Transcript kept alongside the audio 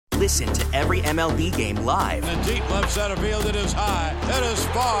Listen to every MLB game live. In the deep left center field, it is high, it is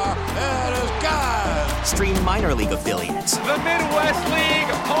far, it is gone. Stream minor league affiliates. The Midwest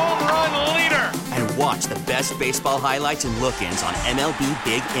League home run leader. And watch the best baseball highlights and look-ins on MLB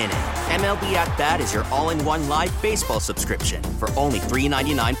Big Inning. MLB At Bat is your all-in-one live baseball subscription for only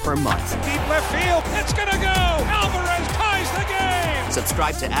 $3.99 per month. Deep left field, it's gonna go. Alvarez ties the game.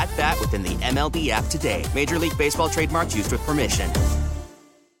 Subscribe to At Bat within the MLB app today. Major League Baseball trademarks used with permission.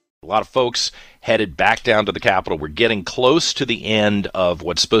 A lot of folks headed back down to the Capitol. We're getting close to the end of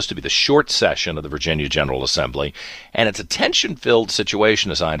what's supposed to be the short session of the Virginia General Assembly, and it's a tension-filled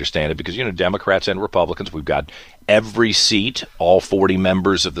situation, as I understand it, because, Democrats and Republicans, we've got every seat, all 40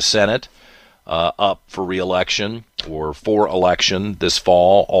 members of the Senate, up for re-election or for election this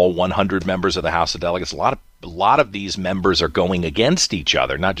fall, all 100 members of the House of Delegates. A lot of these members are going against each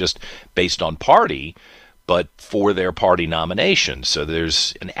other, not just based on party, but for their party nomination. So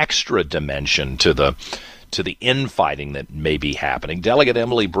there's an extra dimension to the infighting that may be happening. Delegate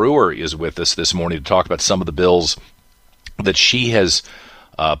Emily Brewer is with us this morning to talk about some of the bills that she has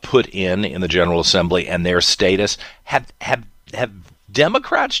put in the General Assembly and their status. Have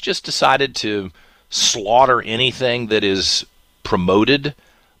Democrats just decided to slaughter anything that is promoted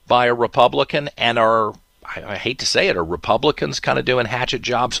by a Republican, and I hate to say it, are Republicans kind of doing hatchet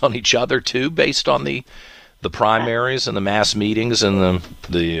jobs on each other too, based on the primaries and the mass meetings and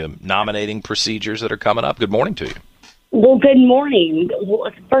the nominating procedures that are coming up? Good morning to you. Well, good morning.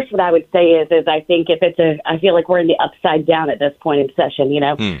 Well, first, what I would say is I think I feel like we're in the upside down at this point in session.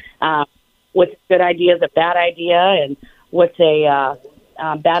 What's a good idea is a bad idea, and what's a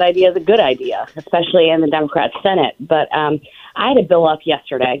bad idea is a good idea, especially in the Democrat Senate. But I had a bill up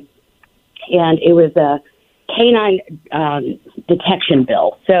yesterday, and it was a canine detection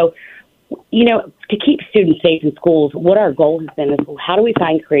bill. So, to keep students safe in schools, what our goal has been is how do we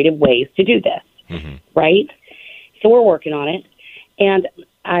find creative ways to do this, right? So we're working on it. And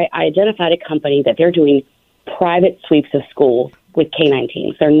I identified a company that they're doing private sweeps of schools with canine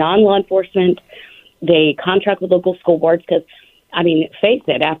teams. They're non-law enforcement. They contract with local school boards because, face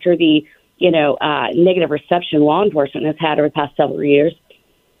it, after the, negative reception law enforcement has had over the past several years,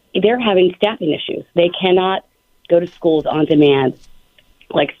 they're having staffing issues. They cannot go to schools on demand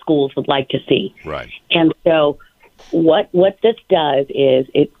like schools would like to see. Right. And so what this does is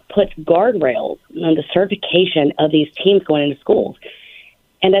it puts guardrails on the certification of these teams going into schools.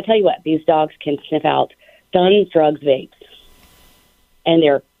 And I tell you what, these dogs can sniff out guns, drugs, vapes, and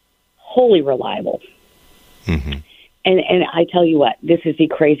they're wholly reliable. Mm-hmm. And I tell you what, this is the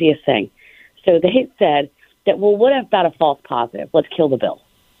craziest thing. So they said that, well, what about a false positive? Let's kill the bill.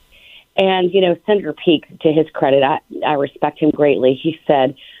 And, Senator Peake, to his credit, I respect him greatly. He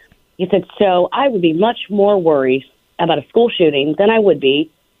said, so I would be much more worried about a school shooting than I would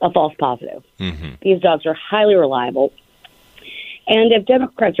be a false positive. Mm-hmm. These dogs are highly reliable. And if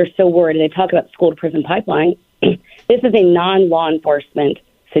Democrats are so worried, and they talk about school to prison pipeline, this is a non-law enforcement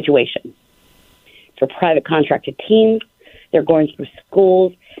situation. For private contracted teams, they're going through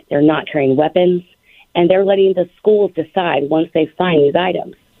schools, they're not carrying weapons, and they're letting the schools decide once they find these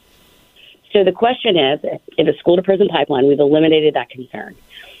items. So the question is, in a school-to-prison pipeline, we've eliminated that concern.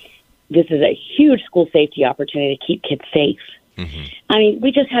 This is a huge school safety opportunity to keep kids safe. Mm-hmm.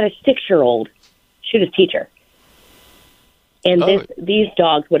 We just had a 6-year-old shoot his teacher. And these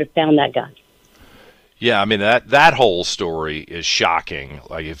dogs would have found that gun. Yeah, that whole story is shocking.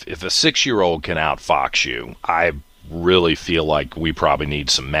 Like, if a 6-year-old can outfox you, I really feel like we probably need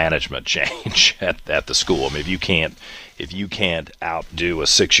some management change at the school. If you can't outdo a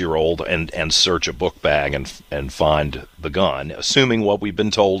 6-year-old and search a book bag and find the gun, assuming what we've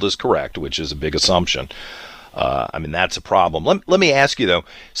been told is correct, which is a big assumption, that's a problem. Let me ask you though.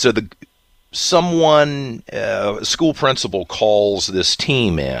 So a school principal calls this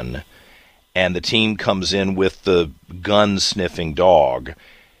team in, and the team comes in with the gun-sniffing dog.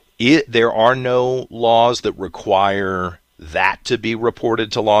 There are no laws that require that to be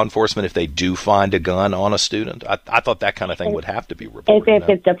reported to law enforcement if they do find a gun on a student? I thought that kind of thing would have to be reported. If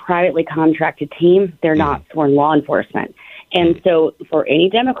it's a privately contracted team, they're not sworn law enforcement. And so for any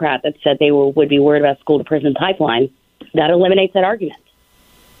Democrat that said they would be worried about school-to-prison pipeline, that eliminates that argument.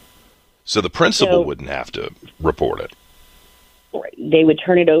 So the principal wouldn't have to report it. They would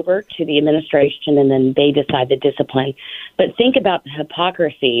turn it over to the administration, and then they decide the discipline. But think about the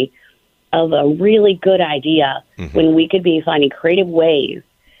hypocrisy of a really good idea when we could be finding creative ways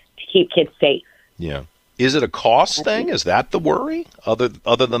to keep kids safe. Yeah. Is it a cost thing? Is that the worry, other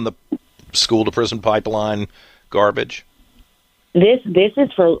than the school-to-prison pipeline garbage? This is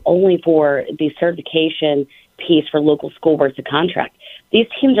only for the certification piece for local school boards to contract. These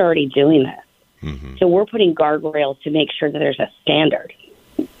teams are already doing this. Mm-hmm. So we're putting guardrails to make sure that there's a standard,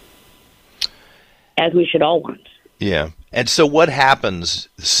 as we should all want. Yeah. And so what happens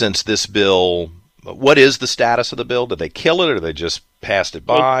since this bill, what is the status of the bill? Did they kill it or they just passed it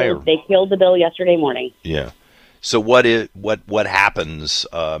by? They killed the bill yesterday morning. Yeah. So what happens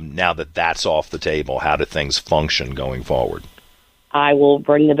now that that's off the table? How do things function going forward? I will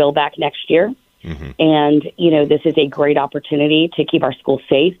bring the bill back next year. Mm-hmm. And, this is a great opportunity to keep our schools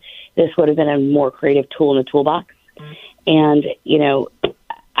safe. This would have been a more creative tool in the toolbox. And,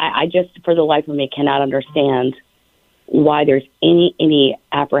 I just, for the life of me, cannot understand why there's any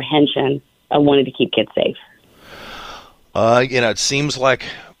apprehension of wanting to keep kids safe. It seems like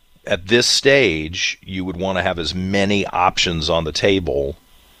at this stage, you would want to have as many options on the table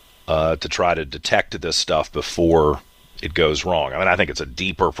to try to detect this stuff before it goes wrong. I mean, I think it's a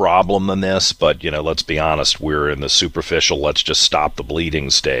deeper problem than this, but, let's be honest, we're in the superficial, let's just stop the bleeding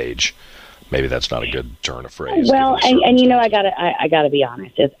stage. Maybe that's not a good turn of phrase. Well, and I gotta be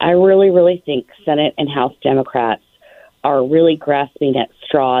honest. I really, really think Senate and House Democrats are really grasping at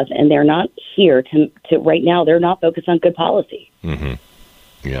straws, and they're not here to right now. They're not focused on good policy. Mm-hmm.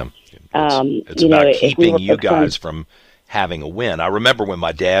 Yeah, it's about keeping you guys from having a win. I remember when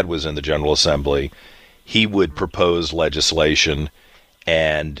my dad was in the General Assembly, he would propose legislation,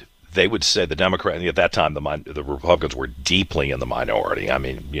 and they would say the Democrats, at that time, the Republicans were deeply in the minority. I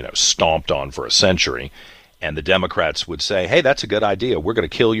mean, stomped on for a century. And the Democrats would say, hey, that's a good idea. We're going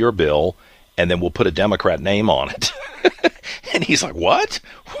to kill your bill, and then we'll put a Democrat name on it. And he's like, what?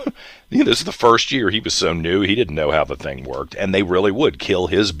 This is the first year he was so new, he didn't know how the thing worked. And they really would kill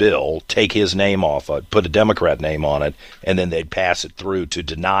his bill, take his name off it, put a Democrat name on it, and then they'd pass it through to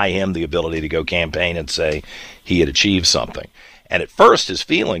deny him the ability to go campaign and say he had achieved something. And at first, his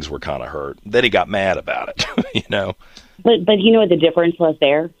feelings were kind of hurt. Then he got mad about it, But what the difference was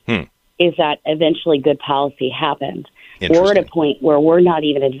there? Is that eventually good policy happened. We're at a point where we're not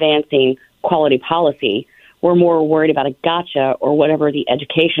even advancing quality policy. We're more worried about a gotcha or whatever the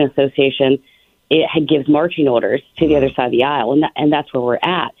Education Association gives marching orders to the other side of the aisle, and that's where we're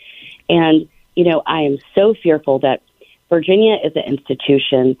at. And, I am so fearful that Virginia is an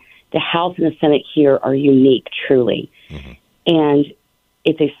institution. The House and the Senate here are unique, truly. Mm-hmm. And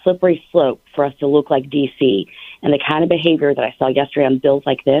it's a slippery slope for us to look like D.C. And the kind of behavior that I saw yesterday on bills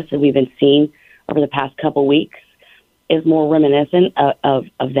like this and we've been seeing over the past couple weeks is more reminiscent of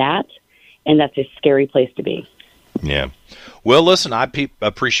that. And that's a scary place to be. Yeah. Well, listen, I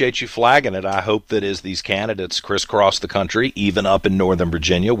appreciate you flagging it. I hope that as these candidates crisscross the country, even up in Northern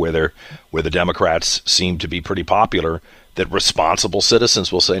Virginia, where the Democrats seem to be pretty popular, that responsible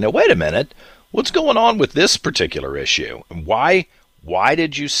citizens will say, no, wait a minute. What's going on with this particular issue? Why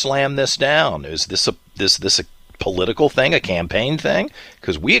did you slam this down? Is this a political thing, a campaign thing?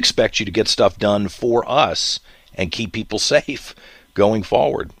 Because we expect you to get stuff done for us and keep people safe going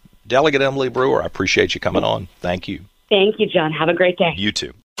forward. Delegate Emily Brewer, I appreciate you coming on. Thank you. Thank you, John. Have a great day. You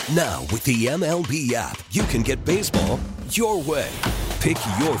too. Now, with the MLB app, you can get baseball your way. Pick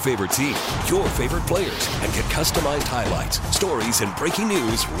your favorite team, your favorite players, and get customized highlights, stories, and breaking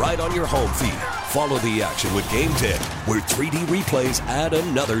news right on your home feed. Follow the action with Game Day, where 3D replays add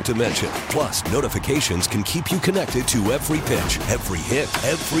another dimension. Plus, notifications can keep you connected to every pitch, every hit,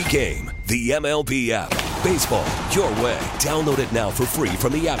 every game. The MLB app. Baseball your way. Download it now for free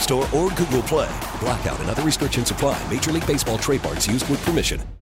from the App Store or Google Play. Blackout and other restrictions apply. Major League Baseball trademarks used with permission.